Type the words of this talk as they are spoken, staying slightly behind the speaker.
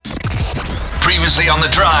Previously on The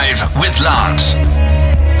Drive with Lance.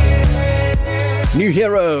 New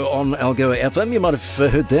Hero on Algoa FM. You might have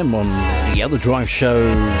heard them on the other Drive show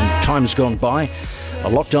times gone by. A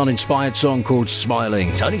lockdown-inspired song called Smiling.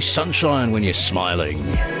 It's only sunshine when you're smiling.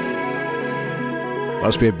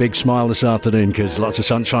 Must be a big smile this afternoon because lots of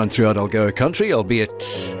sunshine throughout Algoa country, albeit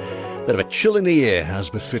a bit of a chill in the air, as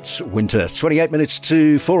befits winter. 28 minutes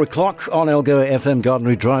to 4 o'clock on Algoa FM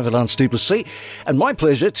Garden Drive at Lance du Plessis. And my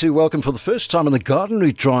pleasure to welcome for the first time on the Garden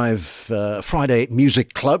Drive Friday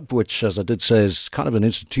Music Club, which, as I did say, is kind of an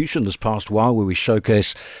institution this past while where we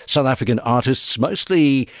showcase South African artists,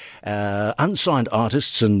 mostly unsigned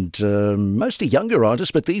artists and mostly younger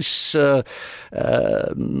artists. But these, well,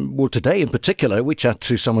 today in particular, we chat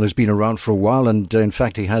to someone who's been around for a while, and in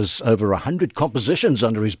fact, he has over 100 compositions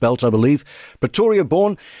under his belt, I believe. Pretoria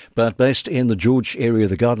born, but based in the George area,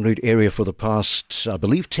 the Garden Route area for the past, I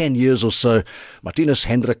believe, 10 years or so. Thinus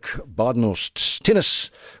Badenhorst. Thinus,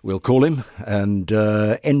 we'll call him, and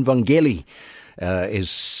Evangeli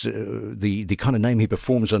is the kind of name he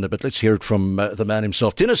performs under, but let's hear it from the man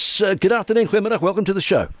himself. Thinus, good afternoon, goeiemiddag, welcome to the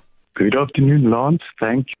show. Good afternoon, Lance.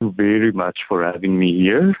 Thank you very much for having me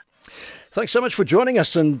here. Thanks so much for joining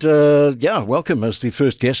us, and welcome as the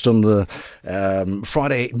first guest on the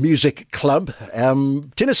Friday Music Club.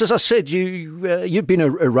 Thinus, as I said, you've been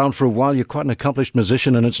around for a while. You're quite an accomplished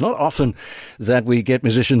musician, and it's not often that we get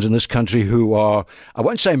musicians in this country who are, I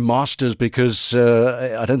won't say masters, because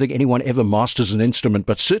I don't think anyone ever masters an instrument,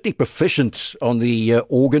 but certainly proficient on the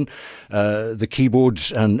organ, the keyboard,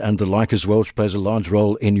 and the like as well, which plays a large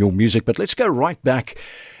role in your music. But let's go right back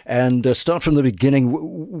and start from the beginning.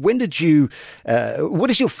 When did you, what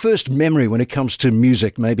is your first memory when it comes to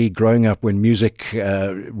music? Maybe growing up when music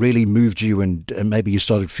really moved you, and maybe you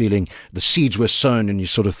started feeling the seeds were sown and you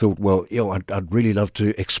sort of thought, well, I'd really love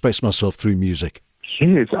to express myself through music.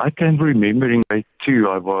 Yes, I can remember in grade 2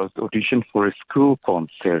 I was auditioned for a school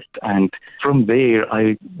concert, and from there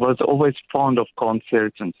I was always fond of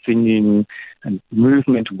concerts and singing and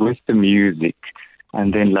movement with the music.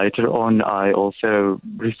 And then later on, I also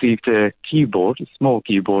received a keyboard, a small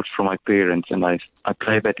keyboard from my parents, and I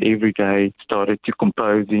played that every day, started to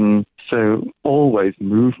composing. So always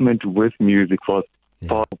movement with music was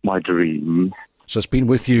part of my dream. So it's been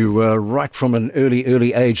with you right from an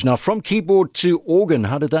early age. Now, from keyboard to organ,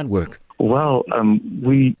 how did that work? Well,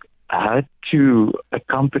 we had to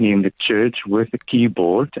accompany in the church with a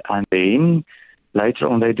keyboard, and then later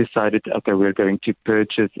on, they decided, okay, we're going to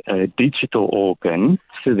purchase a digital organ.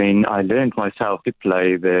 So then I learned myself to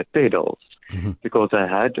play the pedals because I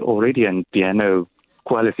had already a piano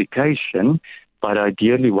qualification, but I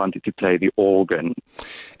ideally wanted to play the organ.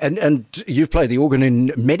 And you've played the organ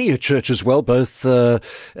in many a church as well, both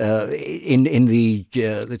in the,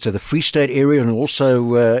 let's say, the Free State area, and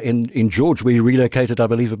also in George, where you relocated, I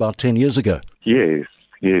believe, about 10 years ago. Yes,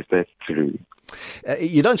 that's true.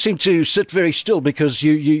 You don't seem to sit very still, because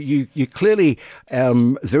you clearly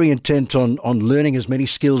very intent on learning as many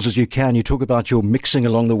skills as you can. You talk about your mixing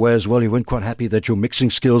along the way as well. You weren't quite happy that your mixing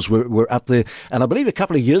skills were up there. And I believe a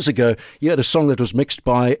couple of years ago, you had a song that was mixed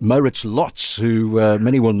by Maurits Lotz, who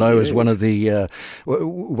many will know as one of the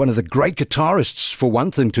great guitarists, for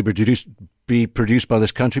one thing, to be produced by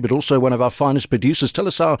this country, but also one of our finest producers. Tell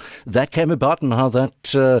us how that came about and how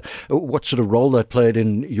that, what sort of role that played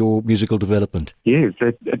in your musical development. Yes,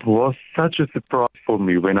 it was such a surprise for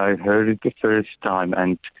me when I heard it the first time,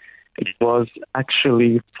 and it was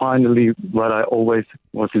actually finally what I always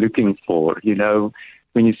was looking for. You know,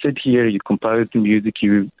 when you sit here, you compose the music,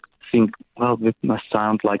 you think, well, this must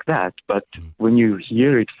sound like that, but when you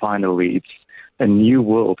hear it finally, it's a new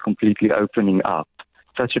world completely opening up.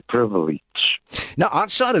 Such a privilege. Now,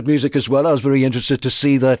 outside of music as well, I was very interested to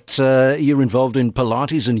see that you're involved in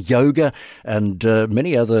Pilates and yoga and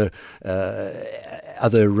many other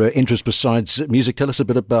interests besides music. Tell us a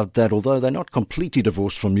bit about that, although they're not completely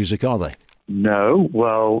divorced from music, are they? No.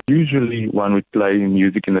 Well, usually one would play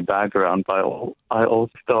music in the background, but I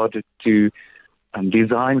also started to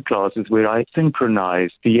design classes where I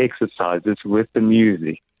synchronize the exercises with the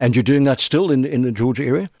music. And you're doing that still in the Georgia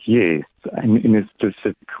area? Yes, in a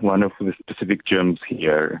specific one of the specific gyms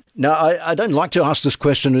here. Now, I don't like to ask this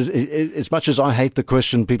question. As much as I hate the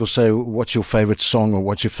question, people say, what's your favorite song or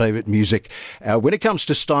what's your favorite music? When it comes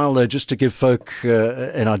to style, though, just to give folk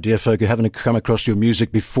an idea, folk who haven't come across your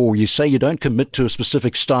music before, you say you don't commit to a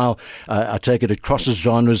specific style. I take it crosses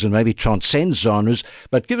genres and maybe transcends genres,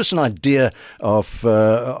 but give us an idea of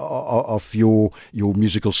your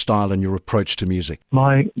musical style and your approach to music.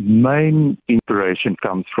 My main inspiration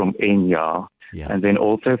comes from Enya. and then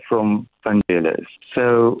also from Vangelis.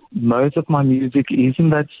 So most of my music is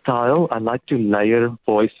in that style. I like to layer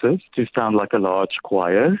voices to sound like a large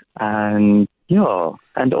choir, and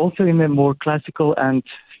and also in a more classical and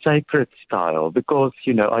sacred style, because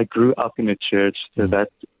I grew up in a church, so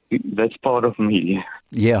that's part of me.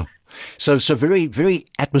 Yeah. So very, very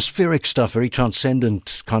atmospheric stuff, very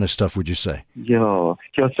transcendent kind of stuff, would you say? Yeah.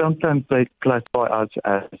 Sometimes they classify us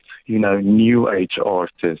as, new age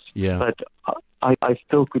artists. Yeah. But I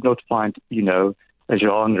still could not find, a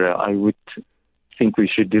genre. I would think we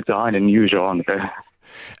should design a new genre.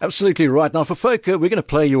 Absolutely right. Now, for folk, we're going to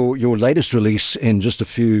play your latest release in just a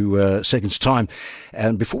few seconds' time.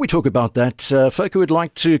 And before we talk about that, folk would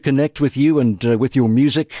like to connect with you and with your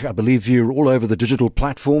music. I believe you're all over the digital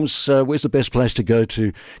platforms. Where's the best place to go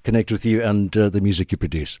to connect with you and the music you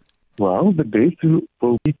produce? Well, the best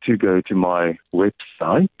will be to go to my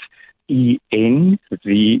website,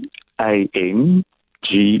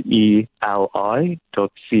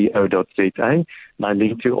 envamgeli.co.za, and I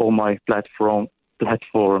link to all my platforms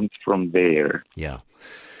from there. Yeah.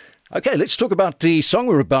 Okay, let's talk about the song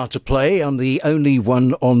we're about to play. I'm the only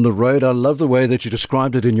one on the road. I love the way that you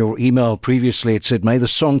described it in your email previously. It said, may the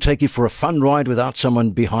song take you for a fun ride without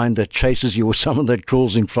someone behind that chases you or someone that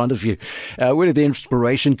crawls in front of you. Where did the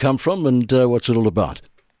inspiration come from, and what's it all about?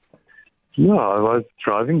 Yeah, I was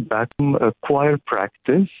driving back from a choir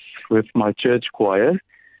practice with my church choir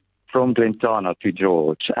from Glentana to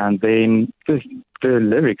George, and then the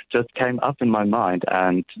lyrics just came up in my mind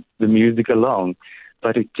and the music along.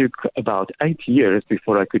 But it took about 8 years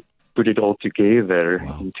before I could put it all together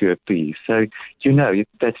into a piece. So,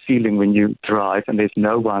 that feeling when you drive and there's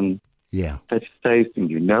no one that's facing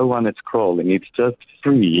you, no one that's crawling. It's just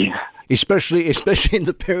free. Especially in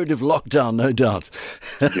the period of lockdown, no doubt.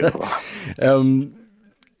 Yeah.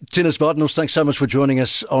 Thinus Badenhorst, thanks so much for joining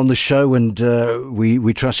us on the show, and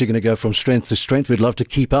we trust you're going to go from strength to strength. We'd love to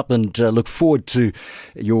keep up and look forward to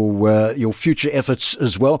your future efforts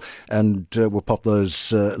as well, and we'll pop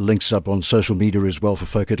those links up on social media as well for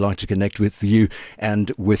folk who'd like to connect with you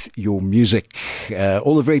and with your music.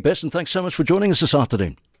 All the very best, and thanks so much for joining us this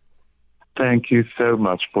afternoon. Thank you so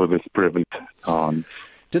much for this privilege, Hans.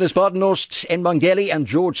 Thinus Badenhorst, Mbangeli and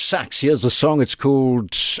George Sachs. Here's the song. It's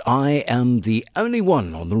called I Am the Only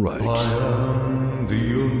One on the Road. I am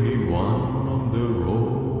the only one on the road.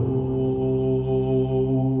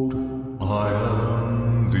 I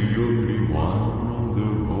am the only one on the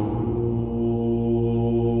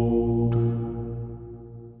road.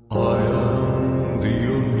 I am the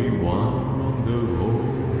only one on the road.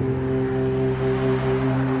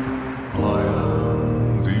 I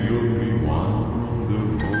am the only one on the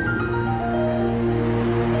road.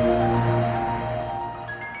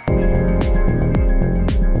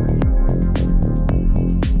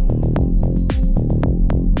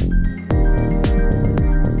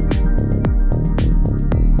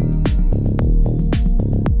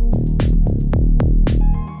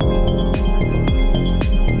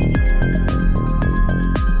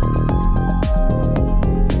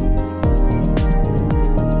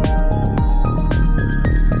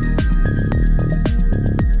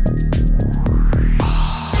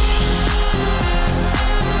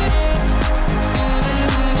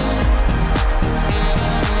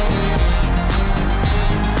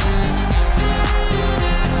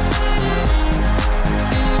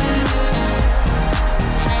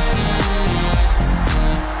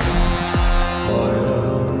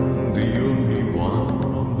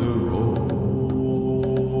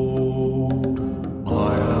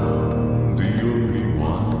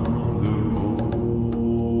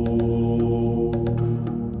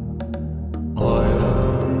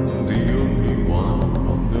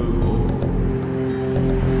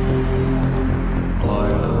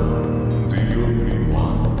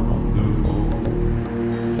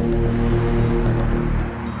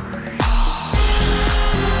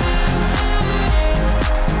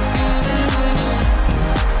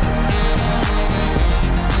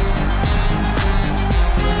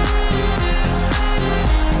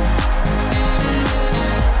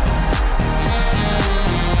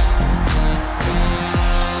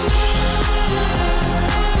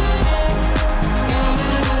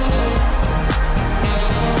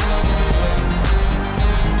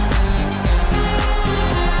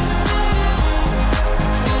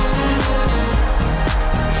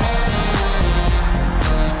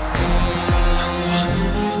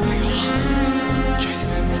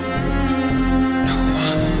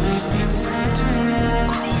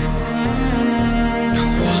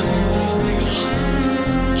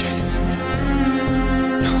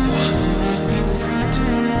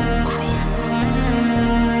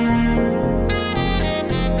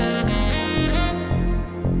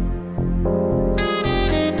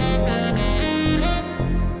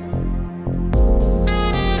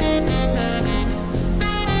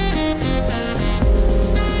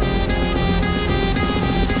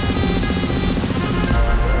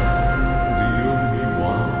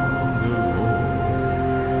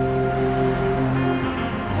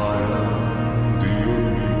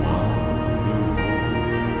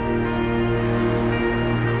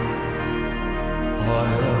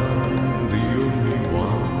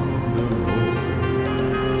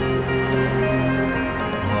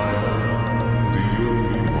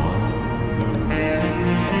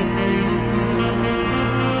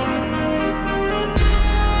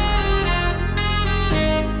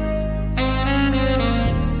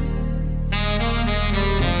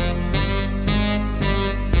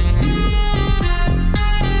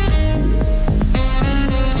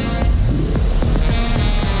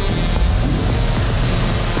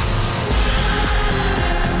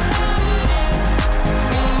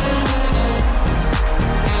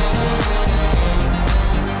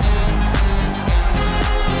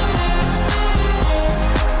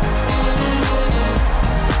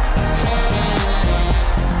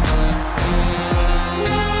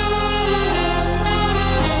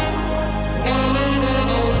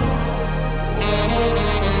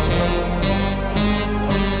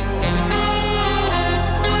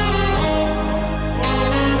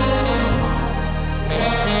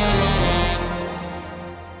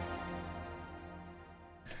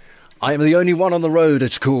 I am the only one on the road.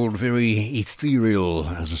 It's called, very ethereal,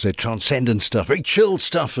 as I said, transcendent stuff, very chill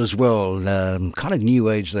stuff as well. Kind of new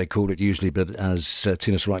age they call it usually, but as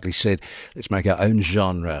Thinus rightly said, let's make our own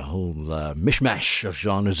genre, a whole mishmash of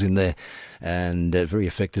genres in there, and very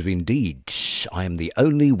effective indeed. I am the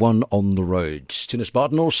only one on the road. Thinus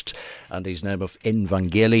Badenhorst and his name of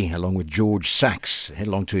Envangeli, along with George Sachs. Head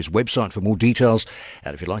along to his website for more details,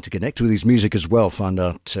 and if you'd like to connect with his music as well, find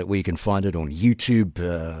out where you can find it on YouTube,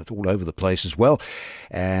 all over the place as well,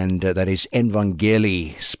 and that is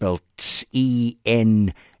Envangeli, spelled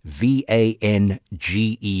Envangeli,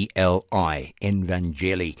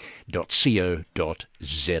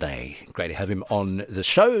 envangeli.co.za. Great to have him on the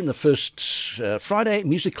show in the first Friday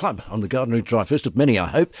Music Club on the Garden Route Drive, first of many, I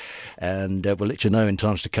hope, and we'll let you know in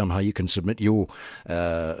times to come how you can submit your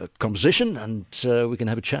composition, and we can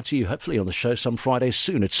have a chat to you hopefully on the show some Fridays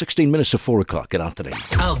soon. It's 16 minutes to 4 o'clock. Good afternoon.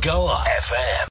 Algoa FM.